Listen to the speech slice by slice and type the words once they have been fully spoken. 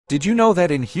Did you know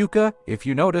that in HYOUKA, if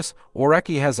you notice,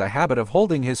 Oreki has a habit of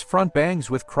holding his front bangs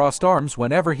with crossed arms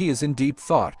whenever he is in deep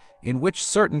thought, in which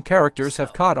certain characters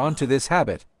have caught on to this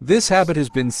habit. This habit has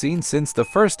been seen since the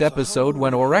first episode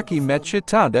when Oreki met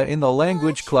Chitanda in the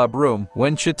language club room,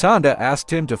 when Chitanda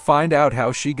asked him to find out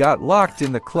how she got locked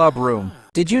in the club room.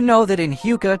 Did you know that in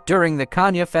HYOUKA, during the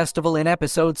Kanya festival in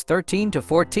episodes 13 to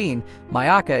 14,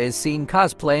 HYOUKA is seen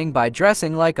cosplaying by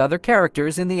dressing like other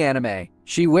characters in the anime?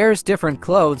 She wears different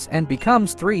clothes and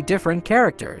becomes 3 different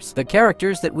characters. The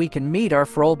characters that we can meet are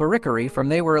Frol Barikari from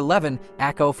They Were 11,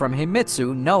 Akko from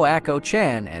Himitsu no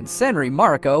Akko-chan, and Senri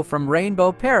Mariko from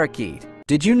Rainbow Parakeet.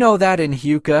 Did you know that in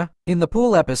HYOUKA, in the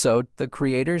pool episode, the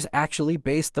creators actually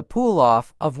based the pool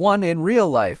off of one in real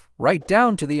life, right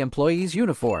down to the employees'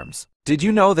 uniforms? Did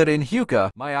you know that in HYOUKA,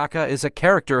 Mayaka is a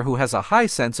character who has a high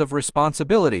sense of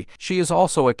responsibility? She is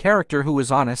also a character who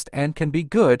is honest and can be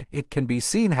good. It can be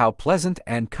seen how pleasant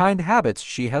and kind habits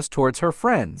she has towards her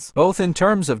friends. Both in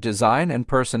terms of design and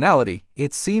personality,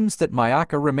 it seems that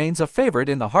Mayaka remains a favorite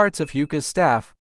in the hearts of HYOUKA's staff.